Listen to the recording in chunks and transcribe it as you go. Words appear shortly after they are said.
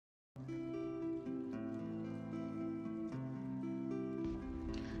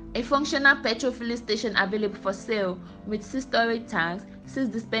A functional petrol filling station available for sale with 6 storage tanks, 6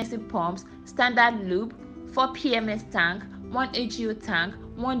 dispensing pumps, standard lube, 4 PMS tank, 1 HEO tank,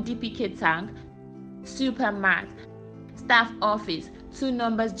 1 DPK tank, Supermart, staff office, 2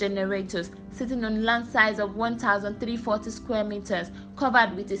 numbers generators, sitting on land size of 1,340 square meters,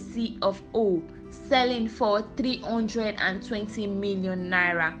 covered with a sea of O, selling for 320 million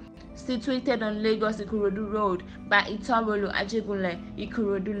naira. Situated on Lagos Ikorodu Road by Itowolo, Ajegunle,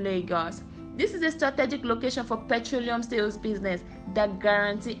 Ikorodu, Lagos. This is a strategic location for petroleum sales business that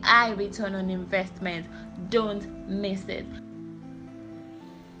guarantee high return on investment. Don't miss it.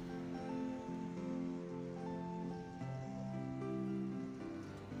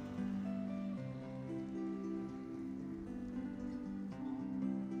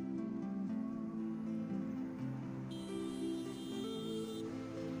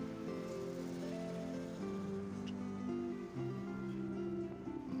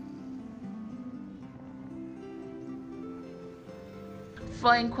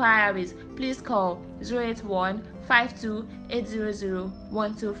 For inquiries, please call 081 52 800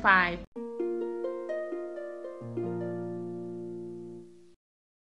 125.